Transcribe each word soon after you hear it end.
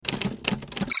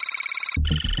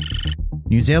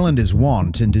New Zealanders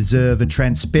want and deserve a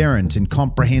transparent and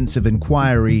comprehensive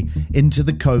inquiry into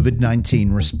the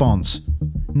COVID-19 response,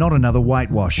 not another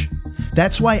whitewash.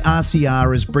 That's why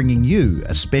RCR is bringing you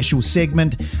a special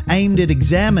segment aimed at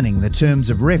examining the terms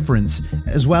of reference,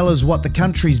 as well as what the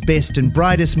country's best and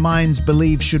brightest minds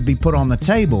believe should be put on the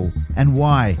table and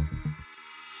why.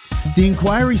 The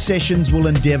inquiry sessions will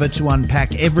endeavour to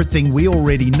unpack everything we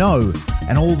already know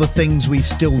and all the things we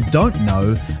still don't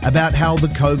know about how the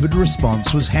COVID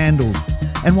response was handled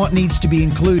and what needs to be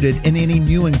included in any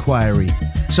new inquiry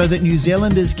so that New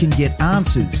Zealanders can get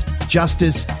answers,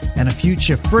 justice and a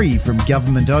future free from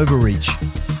government overreach.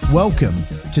 Welcome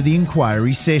to the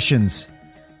Inquiry Sessions.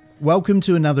 Welcome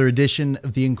to another edition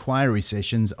of the Inquiry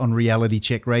Sessions on Reality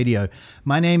Check Radio.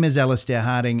 My name is Alistair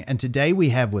Harding, and today we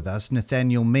have with us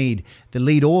Nathaniel Mead, the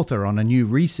lead author on a new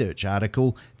research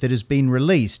article that has been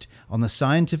released on the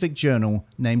scientific journal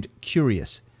named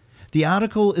Curious. The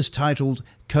article is titled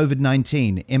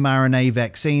COVID-19 mRNA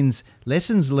Vaccines,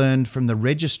 Lessons Learned from the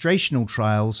Registrational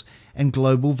Trials and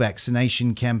Global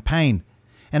Vaccination Campaign,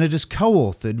 and it is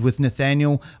co-authored with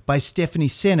Nathaniel by Stephanie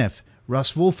Seneff,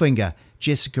 Russ Wolfinger,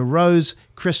 Jessica Rose,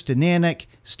 Krista Niernick,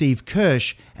 Steve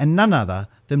Kirsch, and none other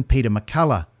than Peter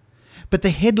McCullough. But the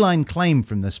headline claim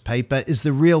from this paper is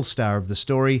the real star of the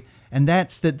story, and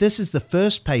that's that this is the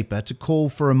first paper to call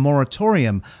for a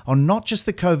moratorium on not just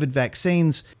the COVID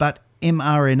vaccines, but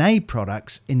mRNA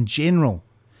products in general.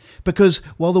 Because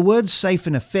while the words safe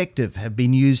and effective have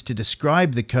been used to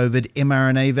describe the COVID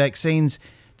mRNA vaccines,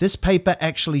 this paper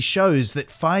actually shows that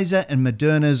Pfizer and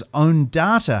Moderna's own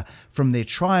data from their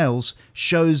trials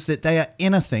shows that they are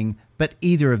anything but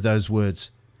either of those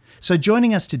words. So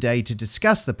joining us today to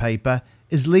discuss the paper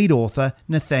is lead author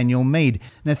Nathaniel Mead.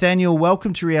 Nathaniel,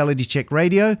 welcome to Reality Check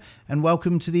Radio and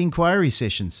welcome to the Inquiry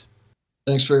Sessions.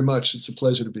 Thanks very much. It's a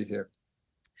pleasure to be here.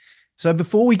 So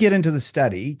before we get into the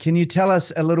study, can you tell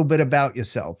us a little bit about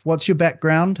yourself? What's your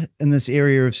background in this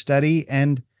area of study?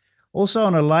 And also,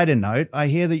 on a lighter note, I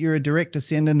hear that you're a direct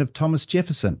descendant of Thomas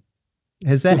Jefferson.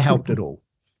 Has that helped at all?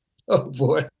 Oh,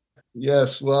 boy.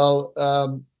 Yes. Well,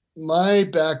 my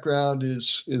background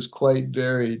is quite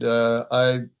varied.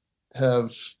 I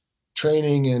have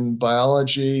training in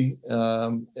biology,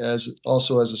 as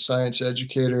a science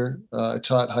educator. I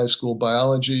taught high school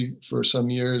biology for some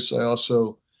years. I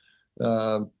also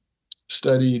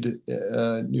studied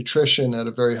nutrition at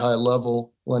a very high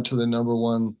level, went to the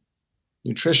 #1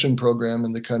 nutrition program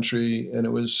in the country, and it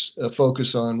was a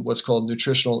focus on what's called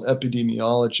nutritional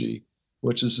epidemiology,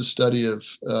 which is the study of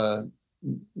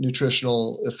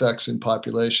nutritional effects in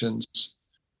populations.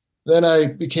 Then I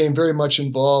became very much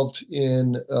involved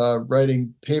in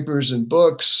writing papers and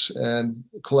books and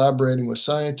collaborating with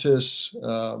scientists,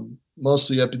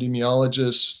 mostly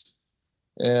epidemiologists,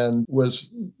 and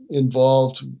was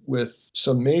involved with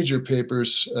some major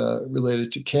papers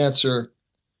related to cancer.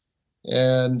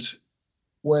 And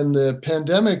when the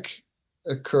pandemic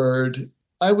occurred,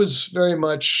 I was very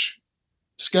much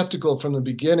skeptical from the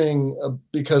beginning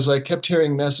because I kept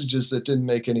hearing messages that didn't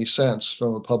make any sense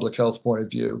from a public health point of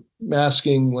view.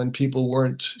 Masking when people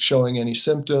weren't showing any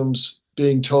symptoms,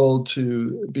 being told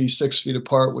to be 6 feet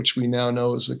apart, which we now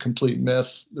know is a complete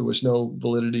myth. There was no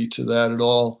validity to that at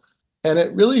all. And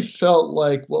it really felt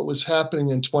like what was happening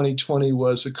in 2020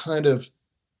 was a kind of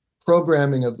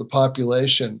programming of the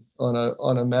population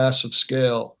on a massive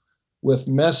scale with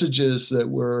messages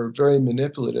that were very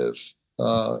manipulative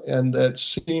and that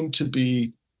seemed to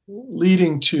be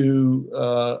leading to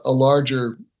a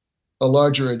larger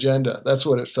agenda. That's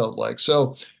what it felt like.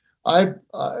 So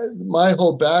my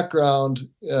whole background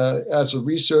as a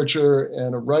researcher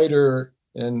and a writer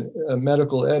and a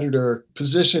medical editor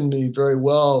positioned me very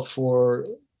well for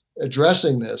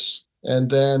addressing this.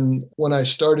 And then when I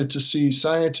started to see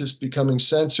scientists becoming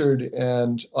censored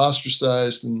and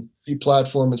ostracized and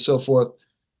deplatformed and so forth,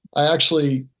 I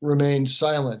actually remained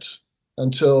silent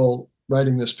until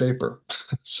writing this paper.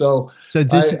 So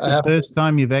this is the first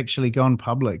time you've actually gone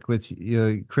public with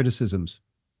your criticisms.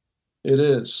 It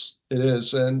is.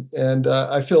 And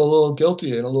I feel a little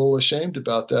guilty and a little ashamed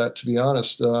about that, to be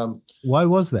honest. Why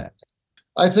was that?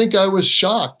 I think I was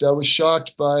shocked. I was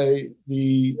shocked by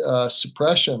the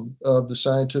suppression of the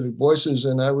scientific voices,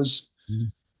 and I was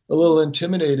a little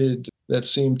intimidated. That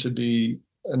seemed to be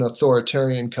an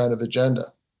authoritarian kind of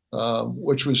agenda,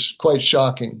 which was quite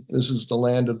shocking. This is the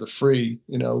land of the free.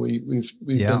 You know, we've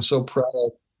been so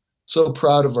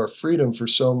proud of our freedom for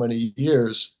so many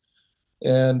years,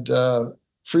 and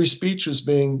free speech was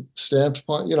being stamped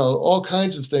upon, you know, all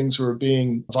kinds of things were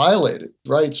being violated,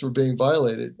 rights were being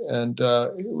violated, and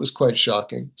it was quite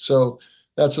shocking. So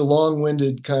that's a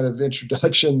long-winded kind of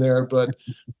introduction there, but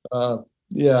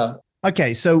Yeah.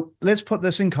 Okay, so let's put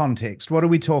this in context. What are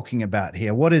we talking about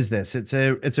here? What is this? It's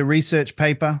a research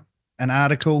paper, an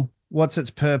article. What's its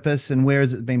purpose and where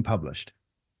has it been published?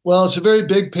 Well, it's a very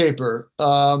big paper.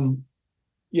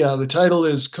 Yeah, the title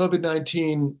is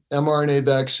COVID-19 mRNA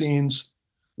Vaccines,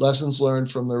 Lessons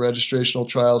Learned from the Registrational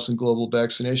Trials and Global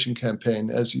Vaccination Campaign,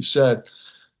 as you said,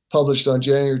 published on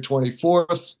January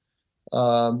 24th.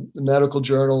 The medical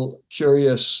journal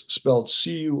Curious, spelled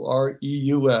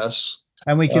Cureus.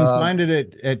 And we can Um, find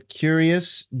it at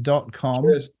curious.com,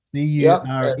 Curious, yep,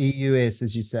 Cureus,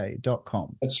 as you say,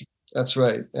 .com. that's that's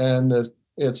right. And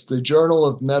it's the Journal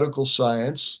of Medical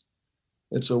Science.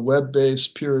 It's a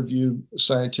web-based peer-reviewed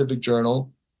scientific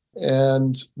journal.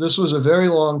 And this was a very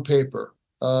long paper.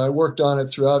 I worked on it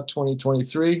throughout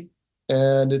 2023,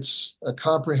 and it's a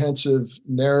comprehensive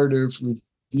narrative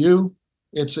review.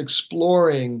 It's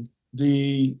exploring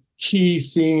the key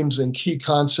themes and key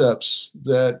concepts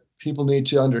that people need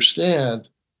to understand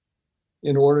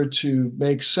in order to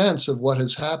make sense of what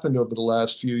has happened over the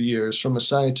last few years from a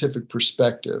scientific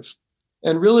perspective,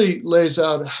 and really lays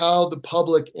out how the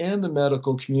public and the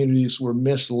medical communities were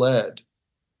misled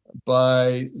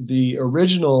by the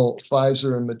original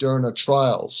Pfizer and Moderna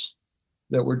trials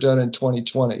that were done in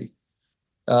 2020,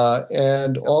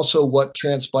 and also what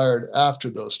transpired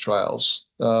after those trials,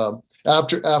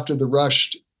 after the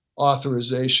rushed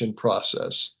authorization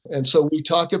process. And so we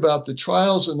talk about the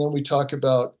trials, and then we talk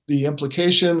about the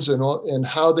implications and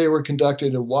how they were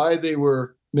conducted and why they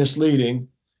were misleading.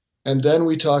 And then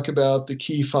we talk about the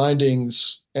key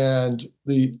findings and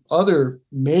the other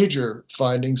major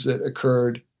findings that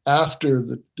occurred after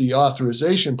the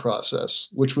authorization process,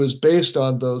 which was based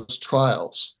on those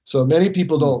trials. So many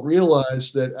people don't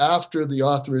realize that after the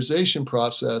authorization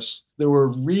process, there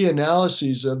were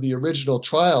reanalyses of the original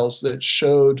trials that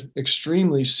showed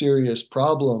extremely serious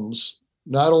problems,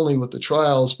 not only with the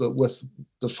trials, but with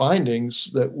the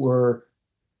findings that were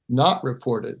not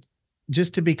reported.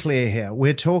 Just to be clear here,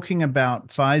 we're talking about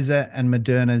Pfizer and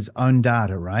Moderna's own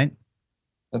data, right?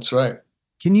 That's right.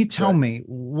 Can you That's tell right. me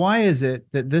why is it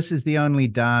that this is the only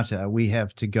data we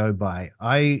have to go by?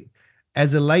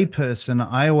 As a layperson,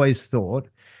 I always thought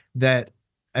that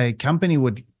a company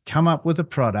would come up with a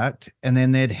product and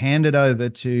then they'd hand it over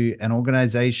to an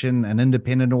organization, an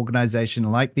independent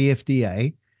organization like the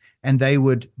FDA, and they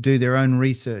would do their own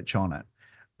research on it.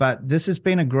 But this has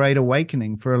been a great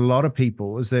awakening for a lot of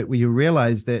people, is that we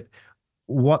realize that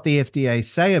what the FDA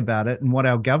say about it and what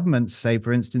our governments say,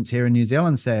 for instance, here in New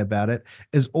Zealand say about it,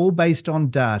 is all based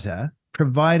on data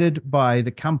provided by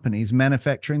the companies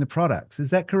manufacturing the products.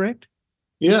 Is that correct?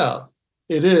 Yeah,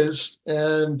 it is.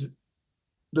 And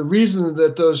the reason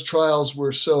that those trials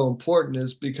were so important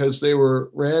is because they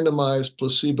were randomized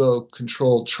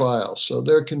placebo-controlled trials. So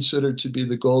they're considered to be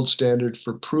the gold standard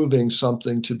for proving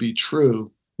something to be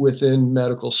true within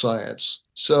medical science.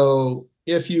 So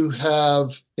if you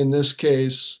have, in this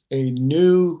case, a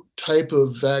new type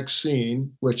of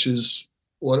vaccine, which is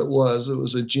what it was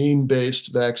a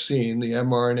gene-based vaccine, the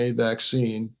mRNA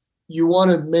vaccine, you want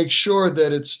to make sure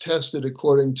that it's tested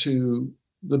according to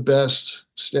the best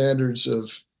standards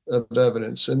of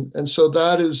evidence. And so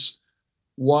that is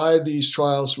why these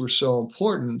trials were so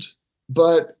important.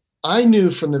 But I knew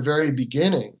from the very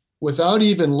beginning, without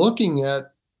even looking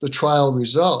at the trial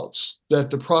results, that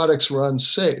the products were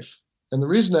unsafe. And the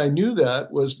reason I knew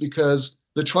that was because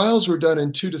the trials were done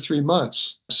in 2 to 3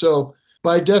 months. So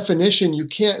by definition, you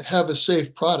can't have a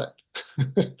safe product.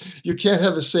 You can't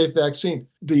have a safe vaccine.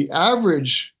 The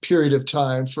average period of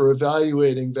time for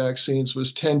evaluating vaccines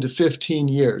was 10 to 15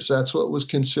 years. That's what was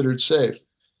considered safe.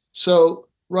 So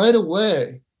right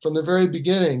away, from the very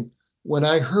beginning, when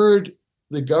I heard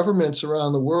the governments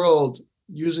around the world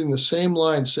using the same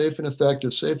line, safe and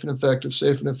effective, safe and effective,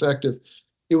 safe and effective,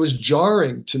 it was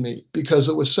jarring to me because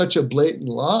it was such a blatant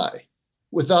lie.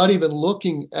 Without even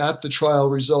looking at the trial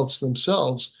results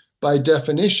themselves, by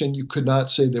definition, you could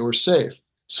not say they were safe.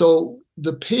 So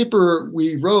the paper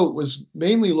we wrote was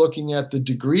mainly looking at the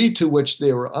degree to which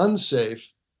they were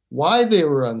unsafe, why they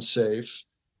were unsafe,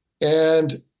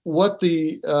 and what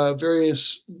the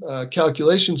various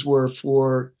calculations were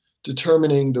for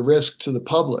determining the risk to the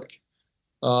public.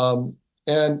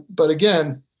 But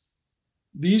again,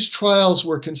 these trials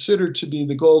were considered to be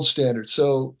the gold standard.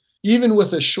 So even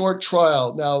with a short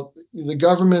trial, now the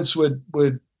governments would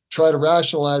try to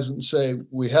rationalize it and say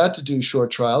we had to do short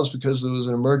trials because it was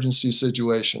an emergency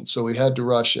situation, so we had to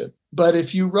rush it. But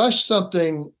if you rush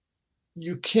something,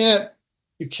 you can't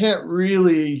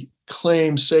really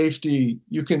claim safety.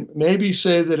 You can maybe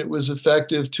say that it was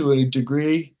effective to a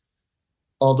degree,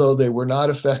 although they were not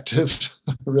effective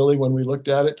really when we looked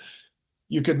at it.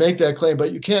 you could make that claim,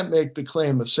 but you can't make the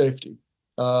claim of safety.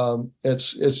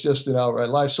 It's just an outright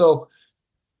lie. So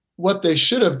what they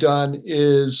should have done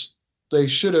is they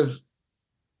should have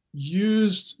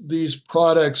used these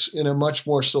products in a much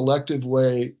more selective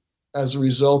way as a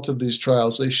result of these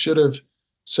trials. They should have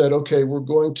said, okay, we're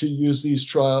going to use these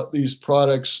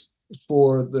products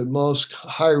for the most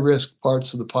high-risk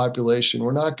parts of the population.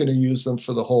 We're not going to use them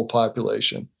for the whole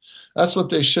population. That's what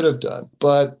they should have done,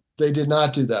 but they did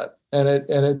not do that. And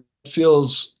it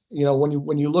feels,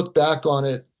 when you look back on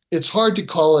it, it's hard to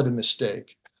call it a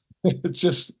mistake. It's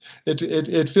just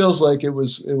it feels like it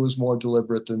was more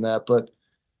deliberate than that. But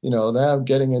now I'm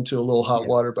getting into a little hot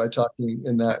water by talking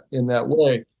in that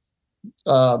way.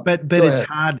 But Go it's ahead.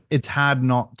 hard. It's hard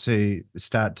not to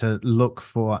start to look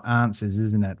for answers,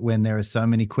 isn't it? When there are so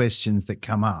many questions that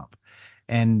come up,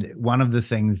 and one of the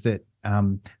things that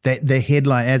that the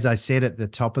headline, as I said at the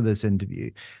top of this interview,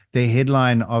 the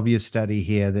headline of your study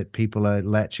here that people are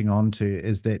latching onto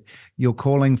is that you're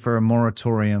calling for a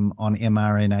moratorium on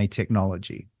mRNA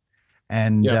technology,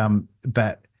 and Yeah.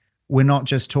 but we're not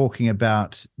just talking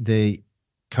about the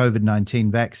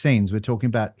COVID-19 vaccines. We're talking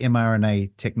about mRNA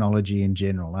technology in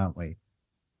general, aren't we?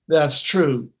 That's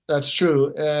true. That's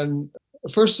true. And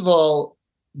first of all,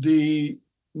 the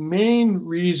main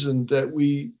reason that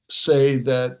we say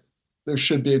that there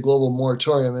should be a global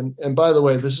moratorium, and by the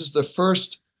way, this is the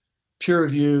first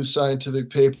peer-reviewed scientific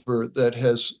paper that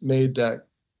has made that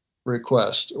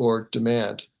request or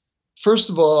demand.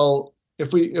 First of all,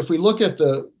 if we look at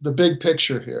the big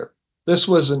picture here, this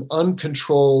was an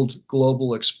uncontrolled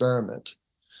global experiment.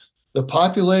 The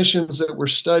populations that were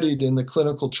studied in the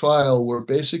clinical trial were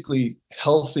basically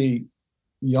healthy,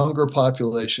 younger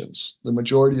populations, the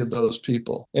majority of those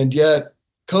people. And yet,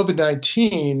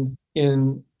 COVID-19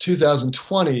 in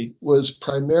 2020 was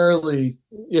primarily,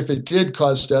 if it did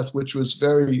cause death, which was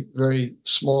very, very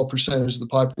small percentage of the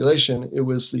population, it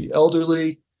was the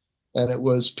elderly and it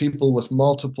was people with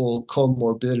multiple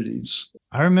comorbidities.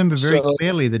 I remember very So,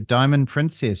 clearly the Diamond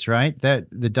Princess, right? That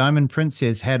the Diamond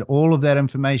Princess had all of that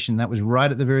information. That was right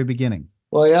at the very beginning.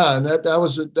 well, yeah, and that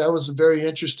was a very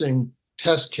interesting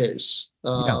test case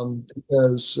Yeah.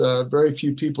 because very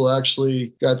few people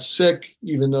actually got sick,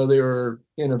 even though they were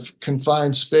in a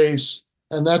confined space.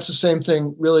 And that's the same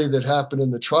thing, really, that happened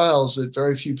in the trials. That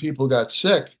very few people got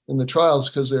sick in the trials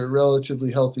because they were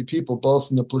relatively healthy people, both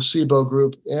in the placebo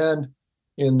group and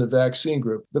in the vaccine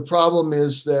group. The problem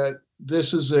is that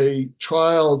this is a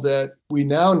trial that we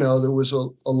now know there was a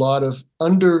lot of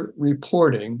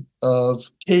underreporting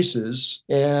of cases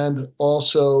and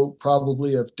also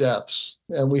probably of deaths.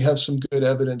 And we have some good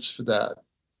evidence for that.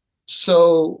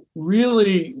 So,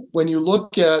 really, when you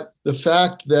look at the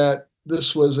fact that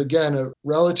this was, again, a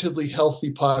relatively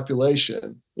healthy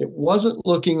population, it wasn't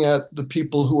looking at the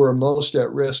people who are most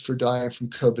at risk for dying from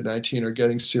COVID-19 or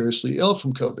getting seriously ill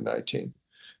from COVID-19.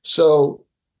 So,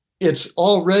 it's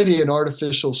already an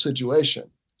artificial situation.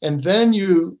 And then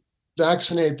you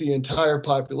vaccinate the entire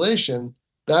population.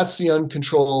 That's the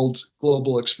uncontrolled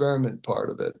global experiment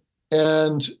part of it.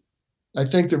 And I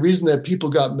think the reason that people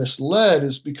got misled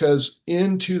is because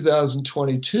in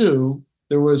 2022,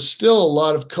 there was still a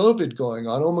lot of COVID going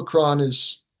on. Omicron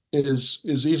is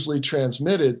easily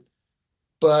transmitted,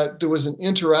 but there was an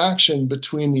interaction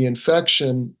between the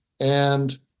infection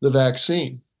and the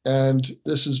vaccine. And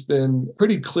this has been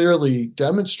pretty clearly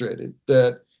demonstrated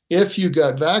that if you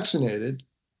got vaccinated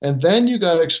and then you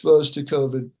got exposed to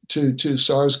COVID, to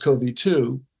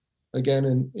SARS-CoV-2,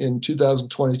 again in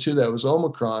 2022, that was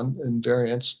Omicron and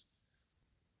variants,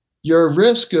 your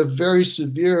risk of very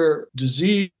severe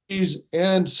disease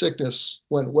and sickness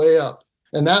went way up.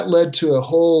 And that led to a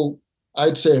whole,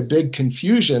 I'd say, a big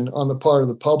confusion on the part of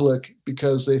the public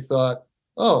because they thought,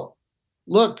 oh,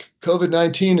 look,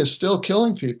 COVID-19 is still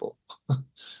killing people.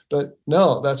 But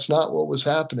no, that's not what was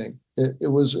happening.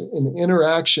 It was an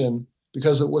interaction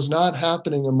because it was not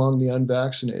happening among the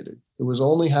unvaccinated. It was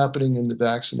only happening in the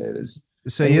vaccinated.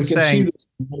 So And you're we can see saying this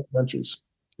in many countries.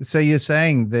 so you're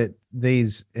saying that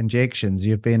these injections,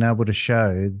 you've been able to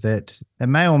show that they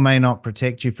may or may not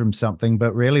protect you from something,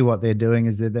 but really what they're doing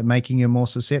is that they're making you more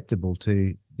susceptible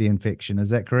to the infection. Is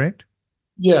that correct?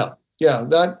 Yeah, yeah,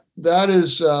 that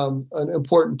is an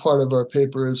important part of our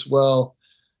paper as well.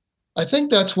 I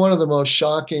think that's one of the most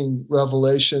shocking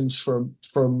revelations for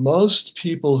most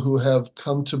people who have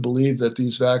come to believe that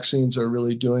these vaccines are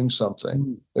really doing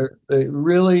something. They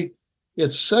really,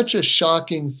 it's such a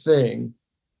shocking thing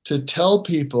to tell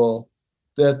people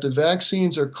that the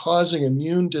vaccines are causing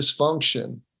immune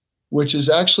dysfunction, which is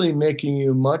actually making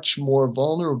you much more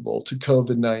vulnerable to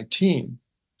COVID-19.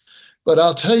 But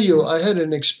I'll tell you, I had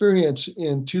an experience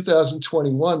in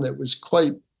 2021 that was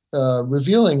quite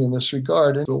revealing in this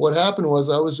regard. But what happened was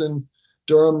I was in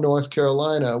Durham, North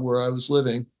Carolina, where I was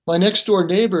living. My next door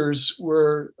neighbors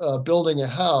were building a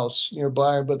house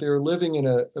nearby, but they were living in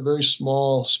a very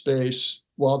small space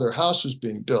while their house was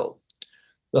being built.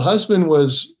 The husband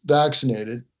was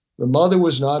vaccinated, the mother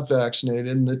was not vaccinated,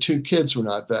 and the two kids were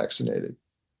not vaccinated.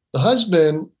 The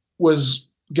husband was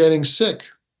getting sick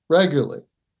regularly.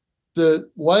 The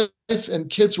wife and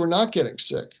kids were not getting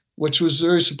sick, which was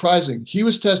very surprising. He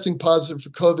was testing positive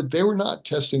for COVID. They were not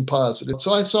testing positive.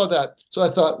 So I saw that. So I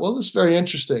thought, well, this is very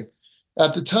interesting.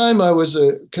 At the time, I was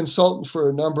a consultant for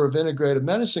a number of integrative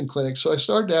medicine clinics. So I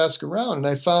started to ask around, and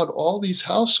I found all these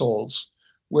households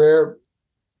where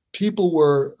people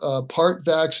were part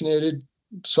vaccinated.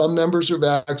 Some members were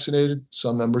vaccinated,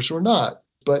 some members were not.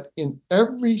 But in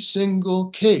every single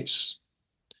case,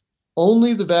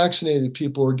 only the vaccinated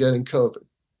people were getting COVID.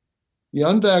 The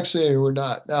unvaccinated were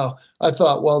not. Now, I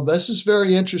thought, well, this is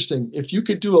very interesting. If you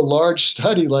could do a large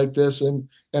study like this and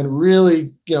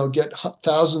really, get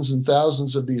thousands and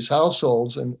thousands of these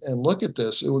households and look at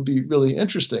this, it would be really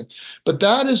interesting. But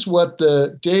that is what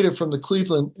the data from the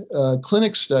Cleveland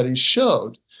Clinic studies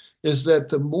showed, is that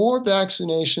the more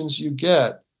vaccinations you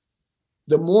get,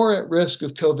 the more at risk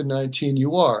of COVID-19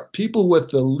 you are. People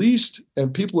with the least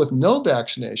and people with no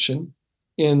vaccination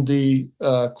in the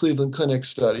Cleveland Clinic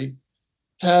study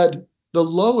had the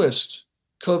lowest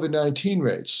COVID-19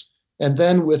 rates. And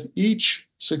then with each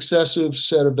successive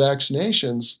set of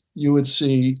vaccinations, you would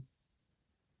see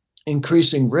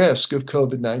increasing risk of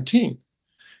COVID-19.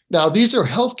 Now, these are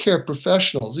healthcare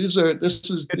professionals. These are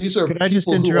Could I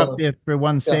just interrupt there for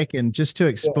 1 second, just to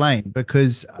explain,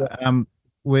 because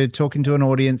we're talking to an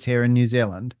audience here in New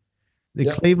Zealand.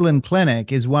 The Cleveland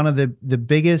Clinic is one of the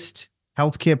biggest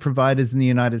healthcare providers in the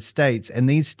United States, and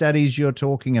these studies you're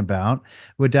talking about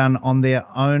were done on their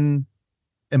own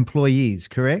employees,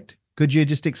 correct? Could you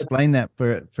just explain that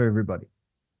for everybody?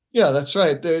 Yeah, that's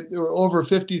right. There were over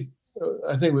 50,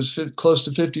 I think it was close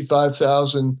to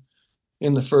 55,000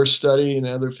 in the first study and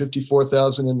another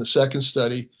 54,000 in the second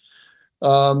study.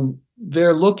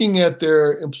 They're looking at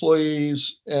their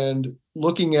employees and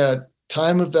looking at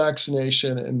time of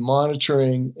vaccination and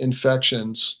monitoring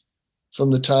infections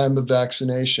from the time of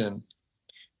vaccination.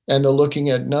 And they're looking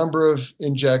at number of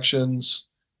injections,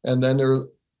 and then they're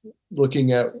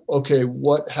looking at, okay,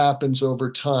 what happens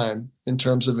over time in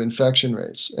terms of infection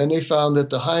rates. And they found that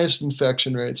the highest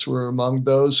infection rates were among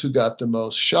those who got the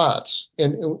most shots.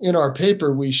 And in our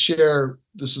paper, we share,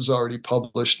 this is already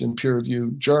published in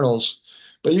peer-reviewed journals,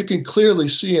 but you can clearly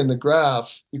see in the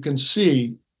graph, you can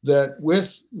see that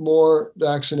with more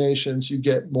vaccinations, you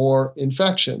get more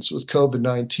infections with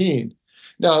COVID-19.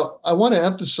 Now, I want to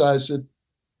emphasize that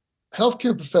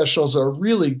healthcare professionals are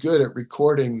really good at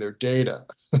recording their data.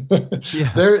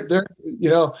 Yeah.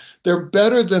 They're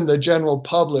better than the general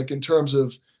public in terms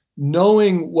of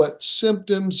knowing what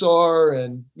symptoms are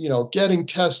and, getting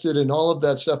tested and all of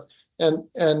that stuff. And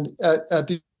at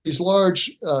these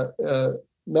large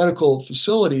medical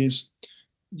facilities,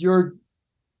 you're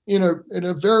in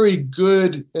a very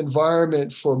good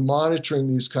environment for monitoring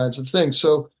these kinds of things.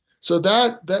 So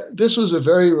that this was a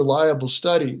very reliable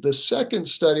study. The second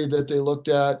study that they looked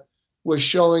at was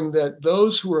showing that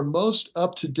those who were most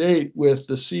up to date with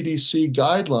the CDC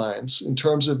guidelines in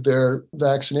terms of their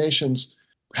vaccinations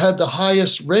had the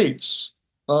highest rates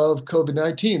of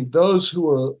COVID-19. Those who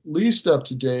were least up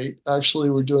to date actually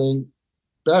were doing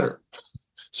better.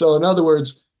 So in other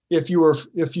words, if you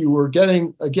were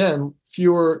getting, again,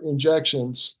 fewer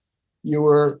injections, you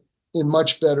were in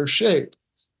much better shape.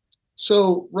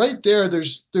 So right there,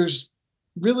 there's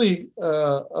really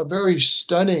a very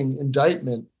stunning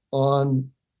indictment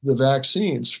on the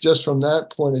vaccines just from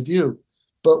that point of view.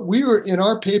 But in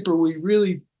our paper, we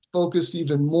really focused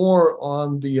even more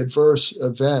on the adverse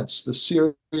events, the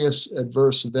serious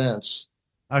adverse events.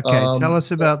 Okay, tell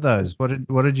us about those.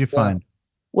 What did you find?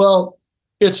 Well,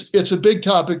 it's a big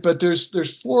topic, but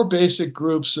there's four basic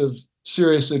groups of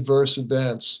serious adverse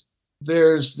events.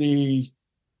 There's the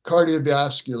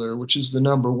cardiovascular, which is the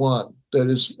number one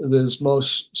that is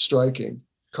most striking.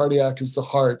 Cardiac is the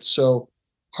heart. So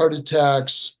heart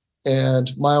attacks and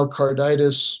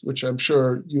myocarditis, which I'm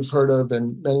sure you've heard of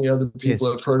and many other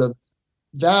people have heard of,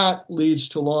 that leads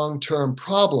to long-term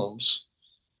problems.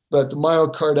 But the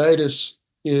myocarditis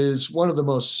is one of the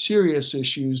most serious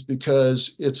issues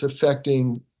because it's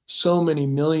affecting so many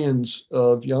millions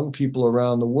of young people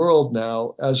around the world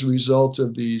now as a result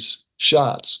of these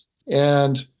shots.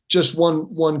 And just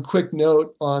one quick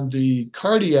note on the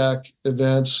cardiac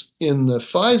events in the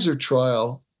Pfizer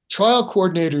trial, trial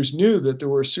coordinators knew that there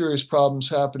were serious problems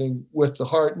happening with the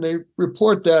heart, and they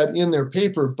report that in their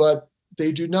paper, but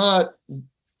they do not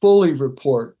fully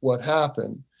report what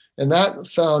happened. And that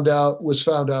was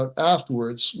found out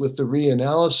afterwards with the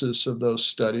reanalysis of those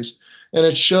studies. And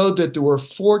it showed that there were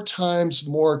 4 times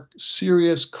more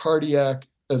serious cardiac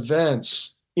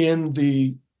events in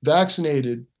the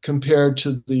vaccinated compared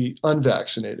to the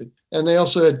unvaccinated. And they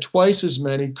also had twice as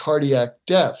many cardiac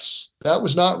deaths. That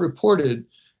was not reported.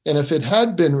 And if it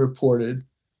had been reported,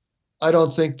 I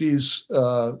don't think these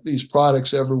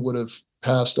products ever would have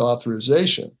passed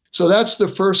authorization. So that's the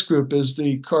first group, is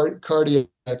the cardiac.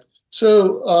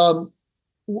 So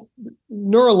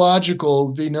neurological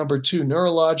would be number 2.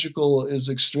 Neurological is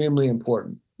extremely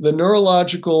important. The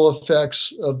neurological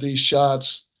effects of these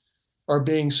shots are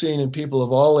being seen in people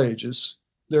of all ages.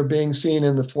 They're being seen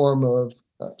in the form of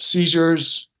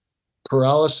seizures,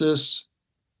 paralysis,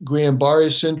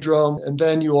 Guillain-Barré syndrome, and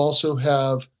then you also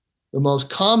have the most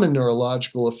common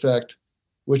neurological effect,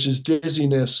 which is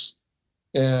dizziness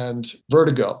and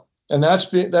vertigo. And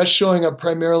that's showing up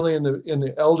primarily in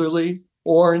the elderly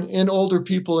or in older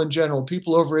people in general,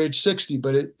 people over age 60,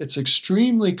 but it's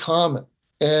extremely common.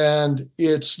 And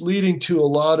it's leading to a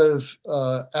lot of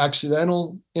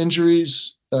accidental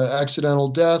injuries, accidental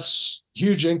deaths.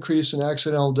 Huge increase in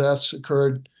accidental deaths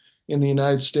occurred in the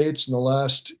United States in the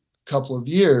last couple of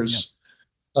years.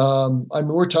 Yeah. I mean,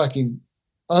 we're talking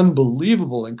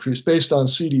unbelievable increase based on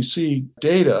CDC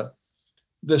data.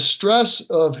 The stress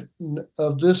of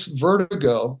this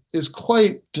vertigo is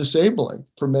quite disabling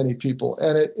for many people,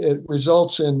 and it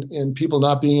results in people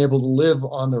not being able to live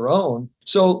on their own.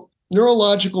 So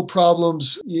neurological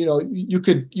problems, you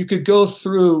could go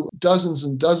through dozens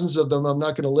and dozens of them. I'm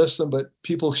not going to list them, but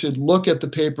people should look at the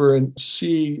paper and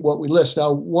see what we list.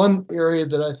 Now, one area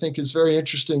that I think is very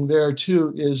interesting there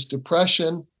too is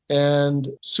depression and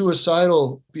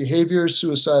suicidal behaviors,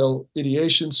 suicidal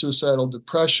ideation, suicidal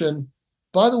depression.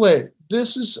 By the way,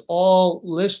 this is all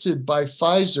listed by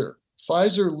Pfizer.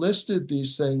 Pfizer listed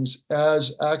these things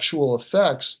as actual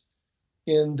effects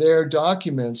in their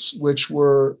documents, which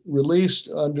were released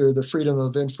under the Freedom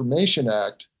of Information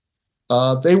Act.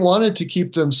 They wanted to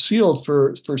keep them sealed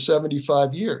for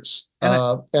 75 years.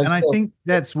 I think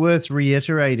that's worth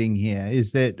reiterating here,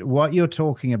 is that what you're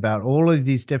talking about, all of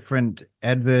these different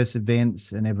adverse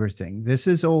events and everything, this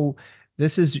is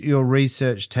your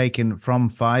research taken from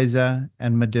Pfizer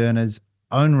and Moderna's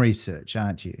own research,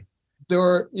 aren't you?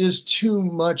 There is too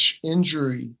much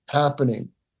injury happening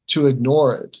to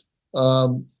ignore it.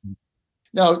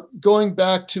 Now, going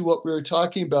back to what we were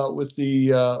talking about with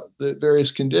the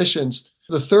various conditions,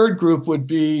 the third group would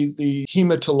be the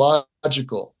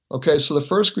hematological. Okay, so the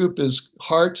first group is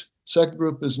heart, second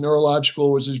group is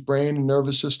neurological, which is brain and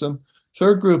nervous system.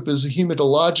 Third group is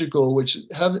hematological, which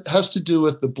has to do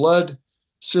with the blood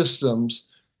systems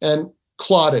and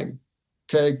clotting,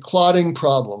 okay, clotting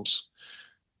problems.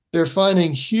 They're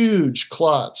finding huge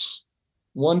clots,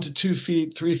 1 to 2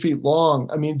 feet, 3 feet long.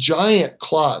 I mean, giant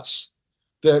clots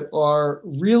that are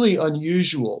really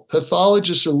unusual.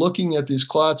 Pathologists are looking at these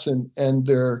clots and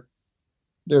they're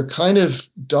kind of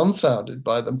dumbfounded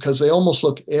by them because they almost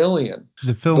look alien.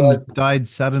 The film Died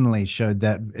Suddenly showed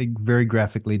that very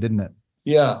graphically, didn't it?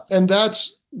 Yeah, and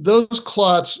those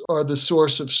clots are the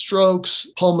source of strokes,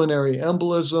 pulmonary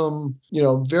embolism,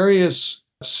 various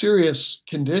serious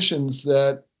conditions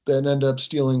that end up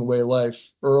stealing away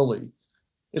life early.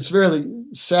 It's very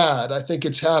sad. I think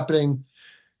it's happening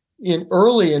in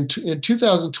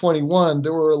 2021.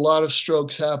 There were a lot of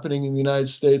strokes happening in the United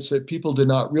States that people did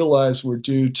not realize were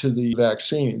due to the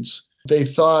vaccines. They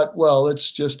thought, well,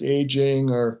 it's just aging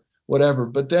or whatever.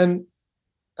 But then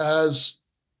as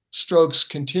strokes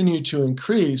continue to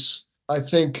increase, I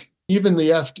think even the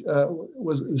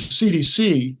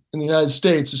CDC in the United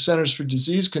States, the Centers for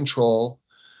Disease Control,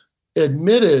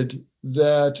 admitted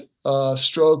that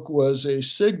stroke was a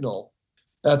signal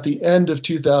at the end of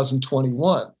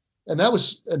 2021. And that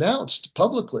was announced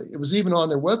publicly. It was even on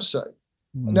their website.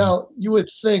 Mm. Now, you would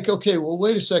think, okay, well,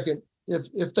 wait a second.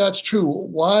 If that's true,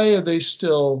 why are they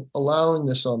still allowing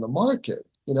this on the market?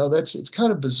 It's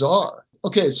kind of bizarre.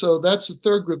 Okay, so that's the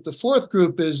third group. The fourth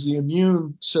group is the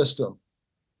immune system.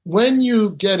 When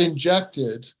you get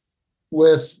injected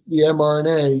with the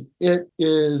mRNA, it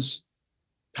is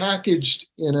packaged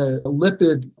in a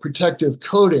lipid protective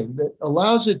coating that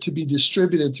allows it to be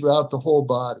distributed throughout the whole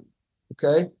body,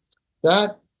 okay?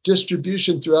 That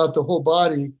distribution throughout the whole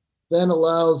body then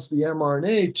allows the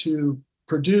mRNA to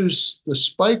produce the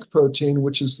spike protein,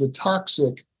 which is the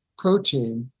toxic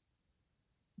protein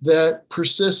that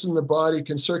persists in the body,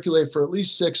 can circulate for at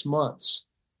least 6 months,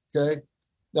 okay?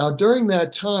 Now, during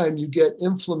that time, you get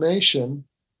inflammation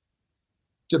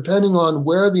depending on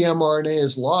where the mRNA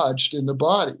is lodged in the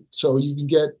body. So you can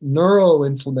get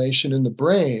neuroinflammation in the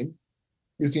brain.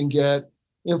 You can get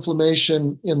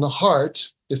inflammation in the heart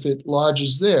if it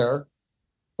lodges there,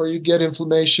 or you get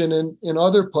inflammation in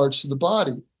other parts of the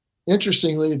body.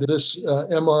 Interestingly, this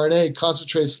mRNA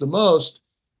concentrates the most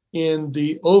in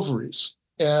the ovaries.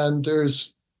 And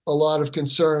there's a lot of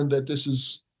concern that this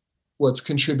is what's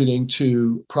contributing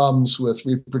to problems with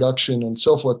reproduction and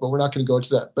so forth, but we're not going to go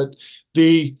into that. But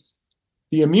the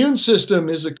immune system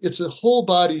it's a whole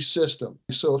body system.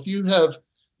 So if you have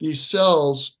these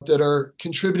cells that are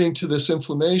contributing to this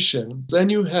inflammation, then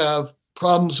you have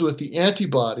problems with the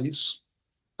antibodies.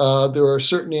 There are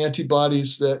certain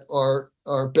antibodies that are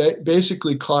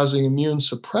basically causing immune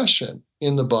suppression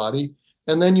in the body.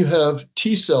 And then you have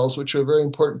T cells, which are a very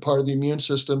important part of the immune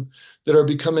system, that are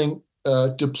becoming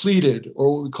depleted,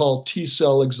 or what we call T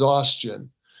cell exhaustion.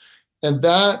 And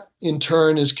that, in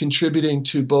turn, is contributing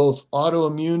to both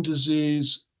autoimmune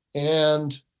disease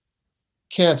and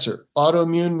cancer.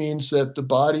 Autoimmune means that the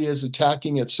body is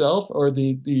attacking itself, or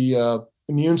the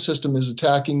immune system is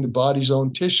attacking the body's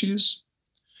own tissues.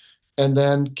 And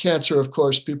then cancer, of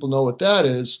course, people know what that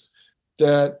is.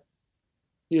 That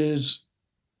is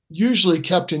usually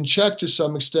kept in check to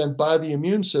some extent by the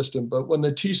immune system. But when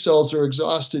the T cells are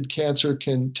exhausted, cancer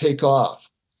can take off.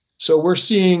 So we're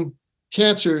seeing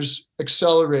cancers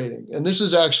accelerating. And this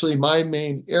is actually my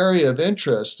main area of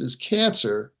interest, is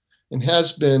cancer, and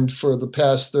has been for the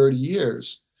past 30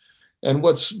 years. And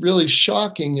what's really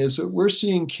shocking is that we're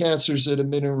seeing cancers that have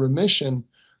been in remission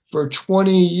for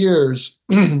 20 years,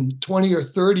 20 or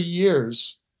 30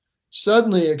 years,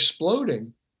 suddenly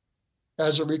exploding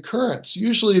as a recurrence.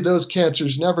 Usually those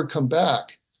cancers never come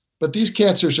back, but these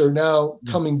cancers are now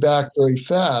coming back very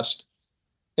fast.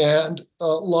 And a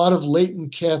lot of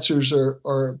latent cancers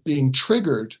are being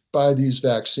triggered by these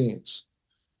vaccines.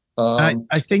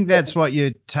 I think that's what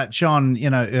you touch on,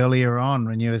 earlier on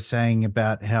when you were saying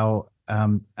about how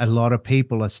a lot of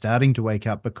people are starting to wake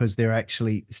up because they're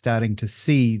actually starting to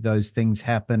see those things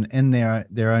happen in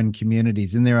their own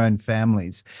communities, in their own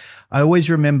families. I always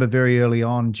remember very early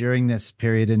on during this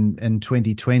period in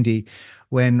 2020,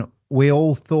 when we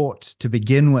all thought to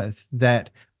begin with that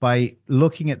by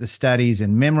looking at the studies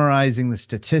and memorizing the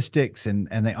statistics and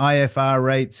the IFR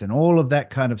rates and all of that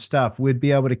kind of stuff, we'd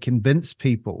be able to convince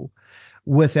people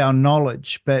with our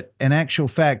knowledge. But in actual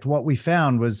fact, what we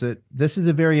found was that this is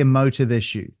a very emotive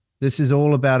issue. This is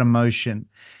all about emotion.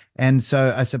 And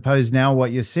so I suppose now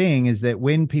what you're seeing is that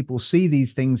when people see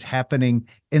these things happening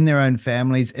in their own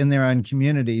families, in their own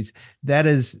communities, that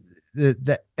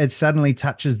it suddenly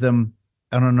touches them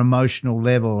on an emotional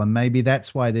level. And maybe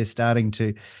that's why they're starting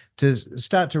to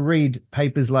read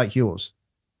papers like yours.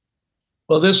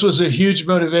 Well, this was a huge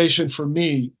motivation for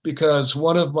me, because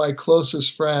one of my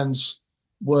closest friends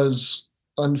was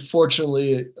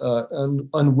unfortunately an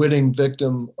unwitting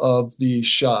victim of the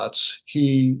shots.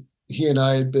 He and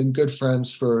I had been good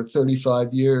friends for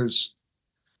 35 years.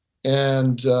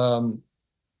 And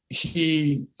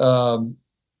he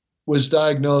was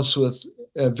diagnosed with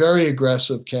a very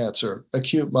aggressive cancer,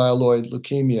 acute myeloid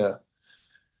leukemia.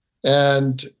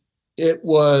 And it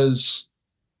was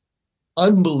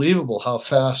unbelievable how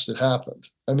fast it happened.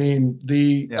 I mean,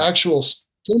 the actual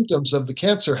symptoms of the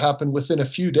cancer happened within a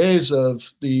few days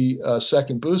of the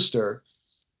second booster.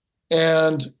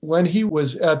 And when he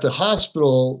was at the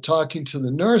hospital talking to the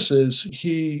nurses,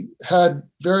 he had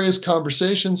various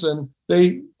conversations, and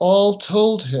they all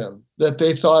told him that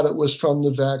they thought it was from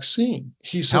the vaccine.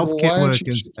 He said, healthcare well,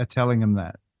 workers are telling him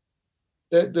that.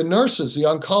 The nurses, the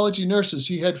oncology nurses,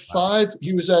 he had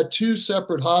he was at 2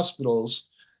 separate hospitals,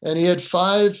 and he had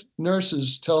 5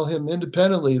 nurses tell him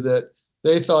independently that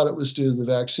they thought it was due to the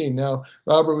vaccine. Now,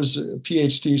 Robert was a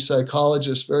PhD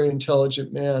psychologist, very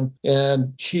intelligent man,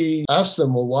 and he asked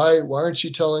them, well, why aren't you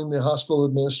telling the hospital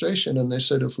administration? And they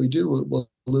said, if we do, we'll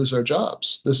lose our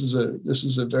jobs. This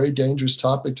is a very dangerous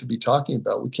topic to be talking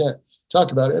about. We can't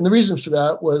talk about it. And the reason for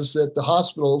that was that the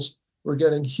hospitals were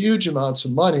getting huge amounts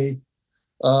of money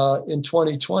in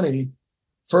 2020,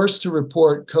 first to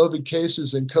report COVID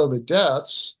cases and COVID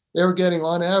deaths. They were getting,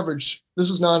 on average, this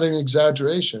is not an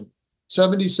exaggeration,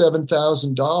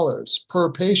 $77,000 per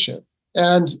patient.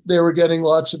 And they were getting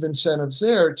lots of incentives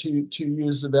there to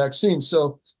use the vaccine.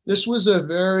 So this was a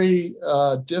very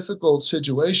difficult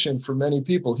situation for many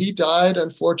people. He died,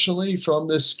 unfortunately, from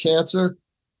this cancer.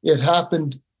 It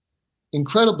happened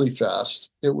incredibly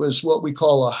fast. It was what we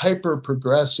call a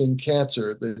hyper-progressing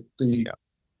cancer. The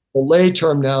lay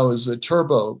term now is a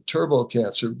turbo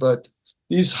cancer, but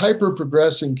these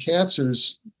hyper-progressing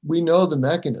cancers, we know the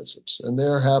mechanisms, and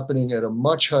they're happening at a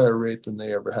much higher rate than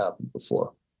they ever happened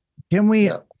before.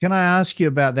 Can I ask you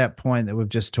about that point that we've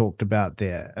just talked about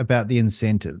there, about the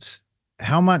incentives?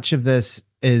 How much of this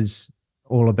is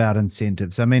all about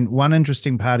incentives? I mean, one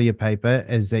interesting part of your paper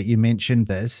is that you mentioned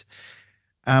this.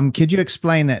 Could you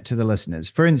explain that to the listeners?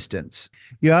 For instance,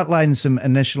 you outlined some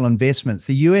initial investments.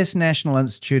 The US National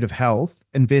Institute of Health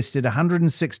invested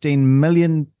 $116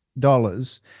 million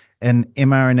in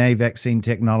mRNA vaccine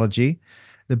technology.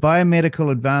 The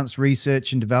Biomedical Advanced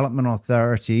Research and Development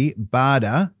Authority,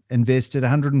 BARDA, invested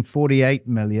 $148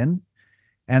 million,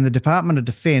 and the Department of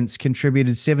Defense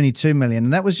contributed $72 million,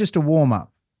 and that was just a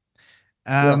warm-up.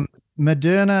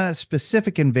 Moderna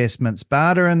specific investments,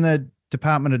 BARDA and the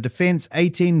Department of Defense,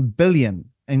 $18 billion,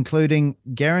 including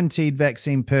guaranteed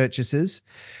vaccine purchases.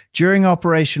 During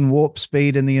Operation Warp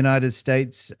Speed in the United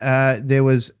States, there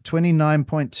was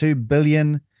 $29.2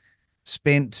 billion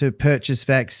spent to purchase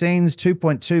vaccines,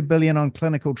 $2.2 billion on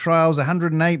clinical trials,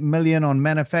 $108 million on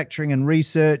manufacturing and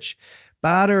research.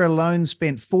 BARDA alone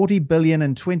spent $40 billion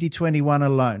in 2021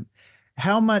 alone.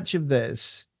 How much of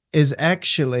this is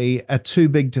actually a too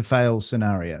big to fail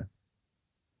scenario?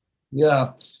 Yeah.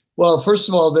 Well, first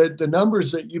of all, the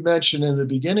numbers that you mentioned in the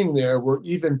beginning there were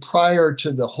even prior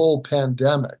to the whole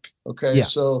pandemic. Okay. Yeah.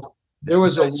 So there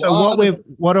was a so lot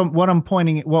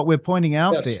what we're pointing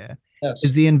out Yes. there Yes.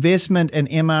 is the investment in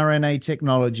mRNA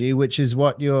technology, which is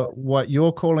what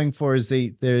you're calling for is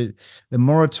the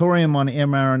moratorium on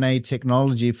mRNA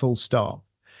technology, full stop.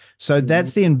 So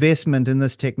that's the investment in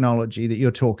this technology that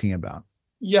you're talking about.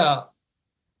 Yeah.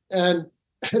 And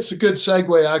it's a good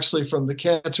segue actually from the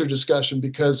cancer discussion,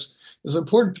 because it's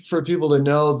important for people to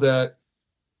know that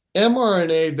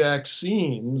mRNA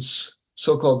vaccines,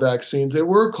 so-called vaccines, they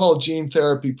were called gene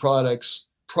therapy products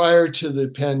prior to the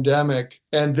pandemic,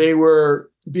 and they were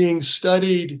being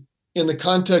studied in the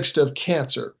context of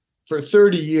cancer for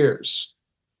 30 years.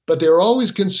 But they were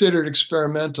always considered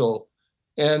experimental,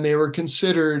 and they were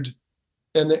considered,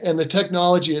 and the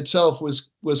technology itself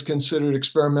was considered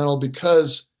experimental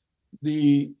because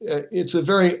it's a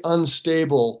very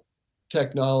unstable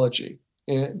technology,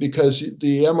 because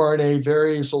the mRNA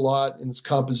varies a lot in its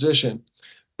composition.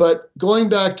 But going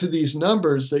back to these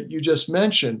numbers that you just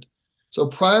mentioned, so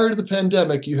prior to the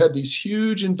pandemic, you had these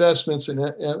huge investments in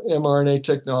mRNA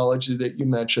technology that you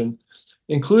mentioned,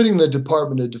 including the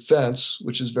Department of Defense,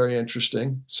 which is very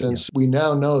interesting since we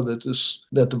now know that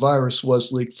the virus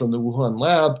was leaked from the Wuhan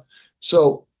lab.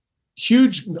 So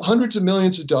huge, hundreds of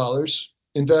millions of dollars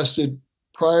invested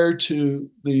prior to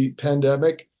the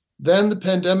pandemic. Then the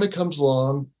pandemic comes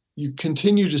along. You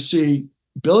continue to see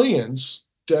billions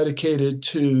dedicated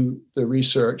to the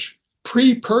research,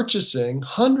 pre-purchasing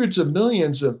hundreds of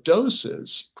millions of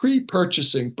doses,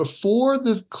 pre-purchasing before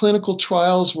the clinical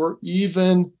trials were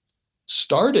even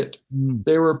started.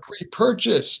 They were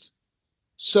pre-purchased.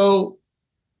 So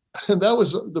that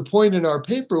was the point in our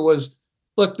paper was,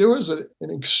 look, there was an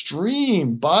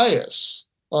extreme bias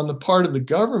on the part of the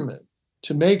government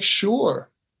to make sure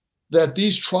that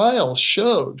these trials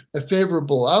showed a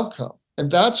favorable outcome.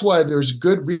 And that's why there's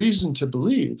good reason to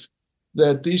believe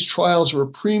that these trials were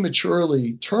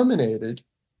prematurely terminated,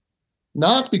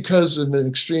 not because of an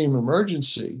extreme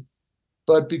emergency,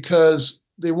 but because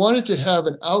they wanted to have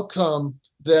an outcome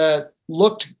that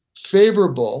looked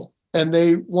favorable, and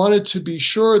they wanted to be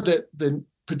sure that the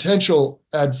potential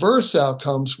adverse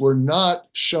outcomes were not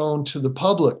shown to the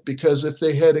public, because if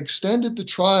they had extended the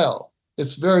trial,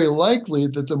 it's very likely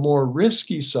that the more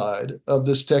risky side of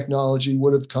this technology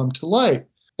would have come to light.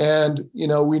 And,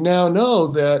 we now know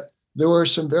that there were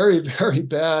some very, very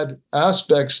bad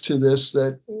aspects to this,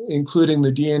 that including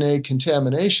the DNA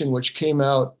contamination, which came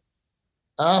out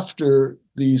after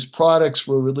these products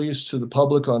were released to the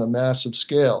public on a massive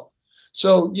scale.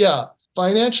 So yeah,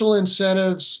 financial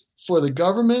incentives for the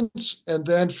governments, and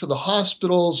then for the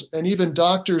hospitals, and even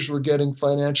doctors were getting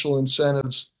financial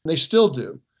incentives. They still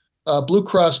do. Blue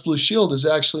Cross Blue Shield has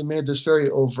actually made this very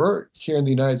overt here in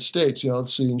the United States.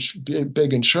 It's the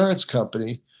big insurance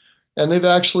company. And they've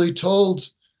actually told,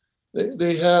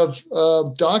 they have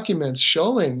documents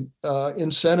showing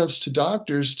incentives to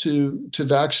doctors to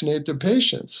vaccinate their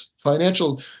patients,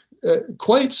 financial,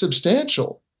 quite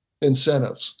substantial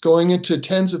incentives going into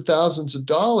tens of thousands of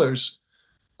dollars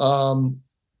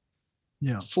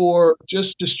for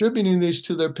just distributing these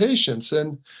to their patients.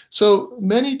 And so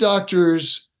many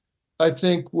doctors, I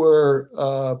think, were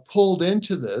pulled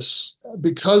into this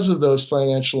because of those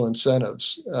financial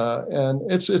incentives. And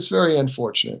it's very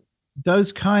unfortunate.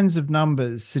 Those kinds of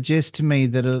numbers suggest to me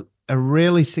that a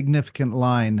really significant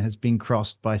line has been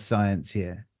crossed by science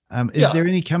here. Is there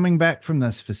any coming back from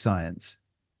this for science?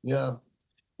 Yeah,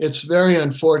 it's very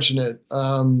unfortunate.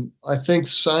 I think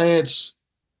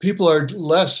people are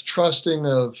less trusting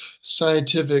of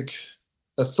scientific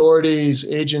authorities,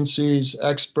 agencies,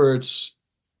 experts.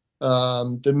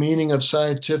 The meaning of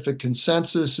scientific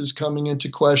consensus is coming into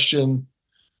question.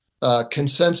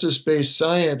 Consensus-based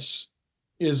science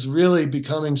is really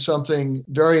becoming something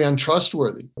very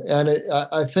untrustworthy, and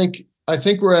I think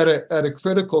we're at a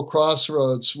critical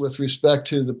crossroads with respect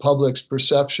to the public's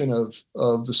perception of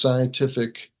the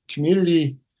scientific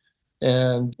community,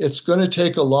 and it's going to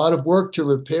take a lot of work to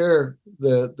repair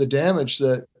the damage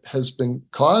that has been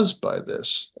caused by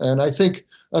this. And I think,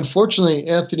 unfortunately,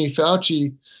 Anthony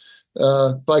Fauci,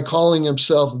 by calling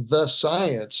himself the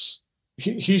science,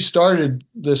 he started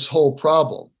this whole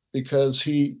problem, because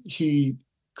he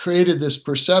created this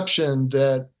perception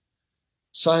that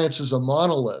science is a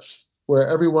monolith where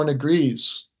everyone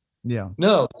agrees. Yeah.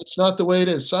 No, it's not the way it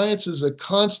is. Science is a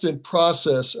constant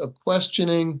process of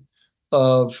questioning,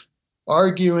 of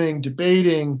arguing,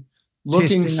 debating,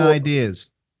 looking Testing for ideas.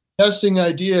 Testing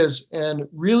ideas, and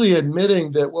really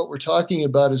admitting that what we're talking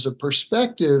about is a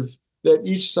perspective that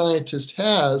each scientist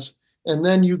has, and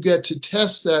then you get to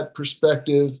test that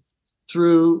perspective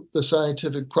through the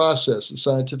scientific process, the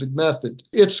scientific method.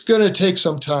 It's going to take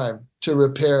some time to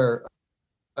repair,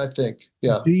 I think.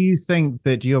 Yeah. Do you think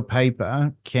that your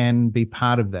paper can be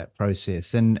part of that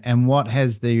process? And what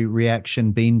has the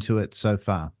reaction been to it so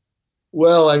far?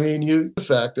 Well, I mean, I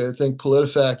think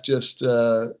PolitiFact just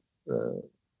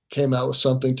came out with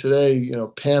something today,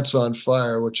 pants on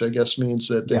fire, which I guess means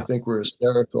that they think we're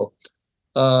hysterical.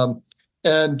 But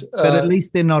at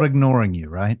least they're not ignoring you,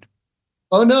 right?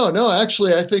 Oh, no.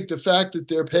 Actually, I think the fact that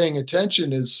they're paying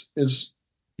attention means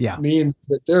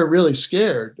that they're really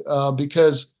scared,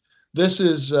 because this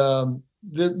is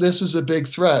a big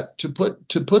threat. To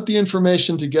put the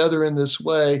information together in this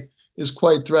way is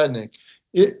quite threatening.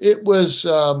 It was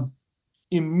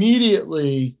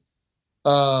immediately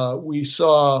we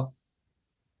saw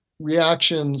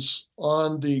reactions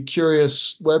on the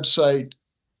Curious website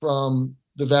from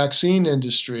the vaccine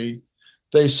industry.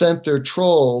 They sent their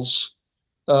trolls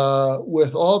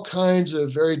with all kinds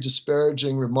of very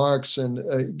disparaging remarks and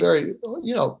very,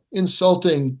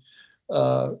 insulting,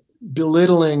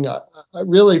 belittling,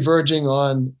 really verging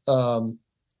on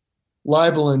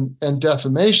libel and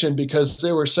defamation, because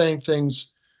they were saying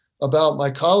things about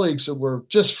my colleagues that were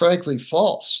just frankly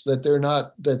false, that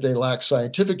they lack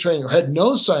scientific training or had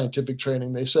no scientific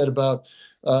training. They said about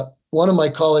one of my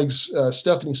colleagues,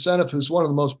 Stephanie Seneff, who's one of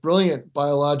the most brilliant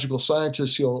biological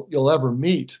scientists you'll ever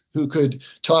meet, who could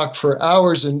talk for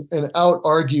hours and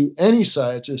out-argue any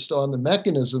scientist on the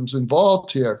mechanisms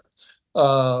involved here.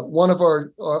 One of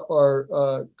our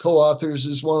co-authors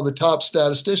is one of the top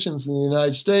statisticians in the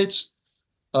United States,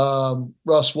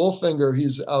 Russ Wolfinger.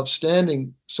 He's an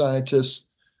outstanding scientist.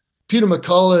 Peter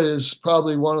McCullough is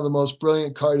probably one of the most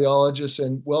brilliant cardiologists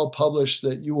and well-published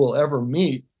that you will ever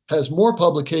meet, has more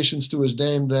publications to his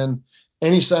name than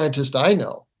any scientist I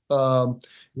know.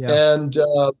 And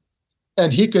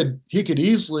he could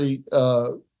easily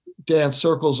dance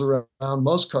circles around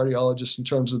most cardiologists in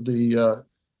terms of the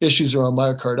issues around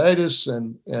myocarditis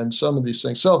and some of these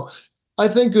things. So I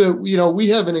think we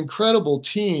have an incredible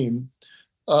team.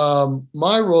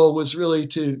 My role was really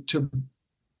to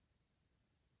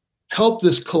help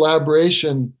this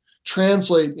collaboration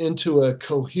translate into a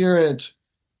coherent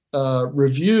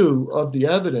review of the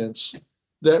evidence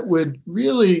that would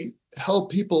really help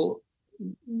people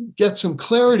get some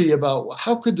clarity about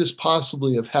how could this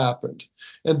possibly have happened.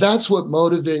 And that's what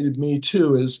motivated me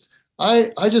too, is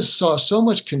I just saw so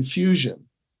much confusion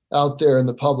out there in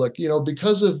the public,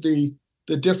 because of the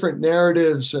different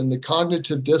narratives and the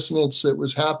cognitive dissonance that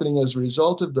was happening as a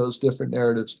result of those different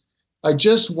narratives. I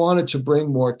just wanted to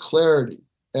bring more clarity.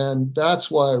 And that's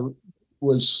why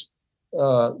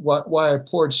I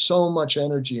poured so much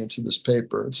energy into this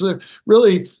paper. It's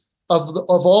really, of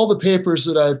all the papers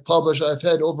that I've published, I've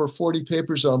had over 40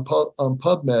 papers on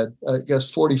PubMed, I guess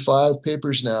 45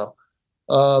 papers now.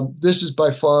 This is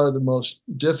by far the most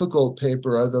difficult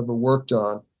paper I've ever worked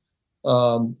on,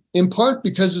 in part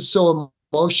because it's so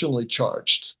emotionally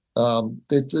charged.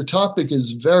 The topic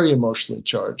is very emotionally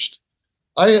charged.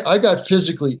 I got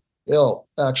physically ill,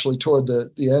 actually, toward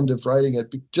the end of writing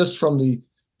it, just from the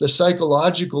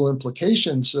psychological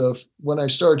implications of when I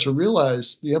started to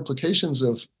realize the implications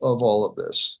of all of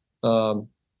this.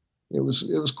 It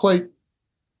was quite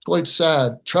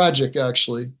sad, tragic,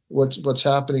 actually. What's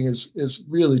happening is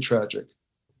really tragic.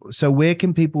 So where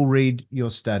can people read your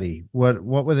study? What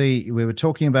were we were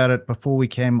talking about it before we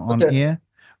came on air.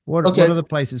 What are the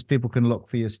places people can look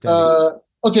for your study?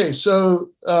 So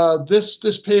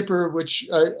this paper, which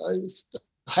I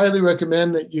highly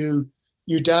recommend that you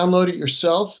download it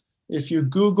yourself. If you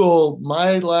Google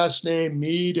my last name,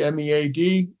 Mead,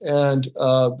 M-E-A-D, and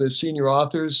the senior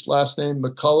author's last name,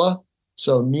 McCullough,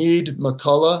 so Mead,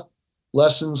 McCullough,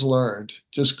 lessons learned.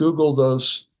 Just Google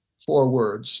those 4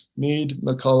 words, Mead,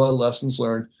 McCullough, lessons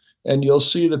learned, and you'll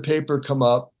see the paper come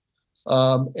up.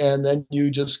 And then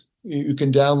you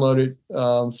can download it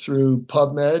through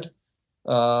PubMed.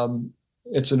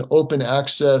 It's an open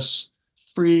access,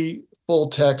 free full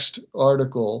text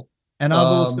article. And I've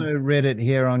also read it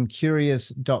here on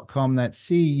curious.com. That's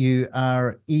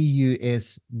CUREUS.com.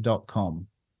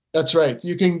 That's right.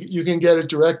 You can get it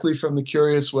directly from the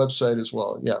Curious website as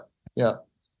well. Yeah.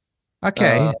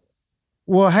 Okay.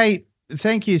 Well, hey,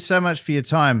 thank you so much for your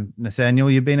time,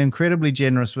 Nathaniel. You've been incredibly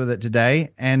generous with it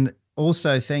today. And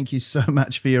also, thank you so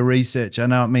much for your research. I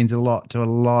know it means a lot to a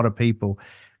lot of people,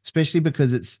 especially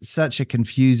because it's such a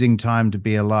confusing time to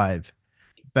be alive.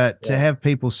 But to have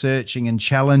people searching and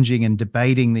challenging and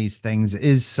debating these things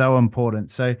is so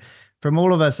important. So from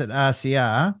all of us at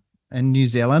RCR in New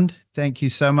Zealand, thank you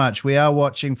so much. We are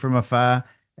watching from afar,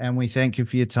 and we thank you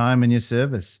for your time and your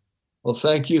service. Well,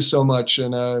 thank you so much.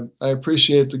 And I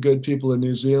appreciate the good people in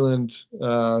New Zealand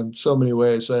in so many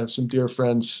ways. I have some dear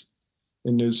friends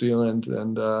in New Zealand,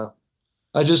 and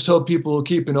I just hope people will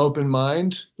keep an open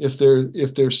mind if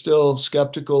they're still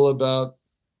skeptical about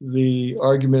the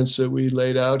arguments that we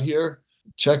laid out here.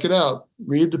 Check it out,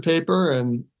 read the paper,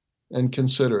 and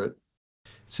consider it.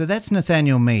 So that's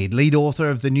Nathaniel Mead, lead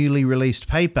author of the newly released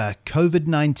paper,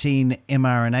 COVID-19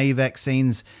 mRNA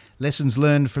Vaccines, Lessons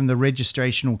Learned from the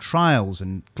Registrational Trials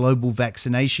and Global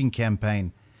Vaccination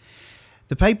Campaign.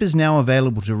 The paper is now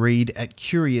available to read at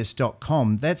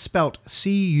curious.com. That's spelt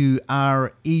CUREUS.com.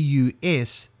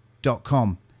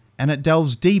 And it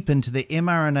delves deep into the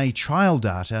mRNA trial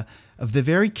data of the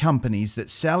very companies that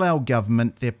sell our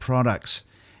government their products.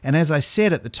 And as I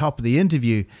said at the top of the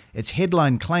interview, its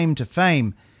headline claim to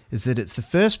fame is that it's the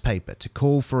first paper to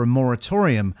call for a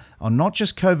moratorium on not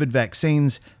just COVID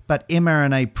vaccines, but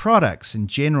mRNA products in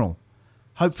general.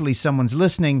 Hopefully someone's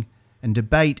listening and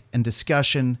debate and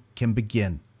discussion can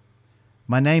begin.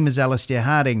 My name is Alistair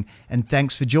Harding, and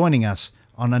thanks for joining us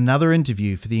on another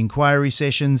interview for the Inquiry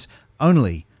Sessions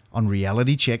only on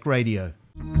Reality Check Radio.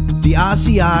 The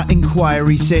RCR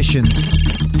Inquiry Sessions.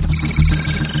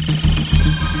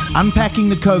 Unpacking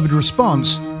the COVID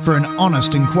response for an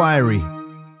honest inquiry.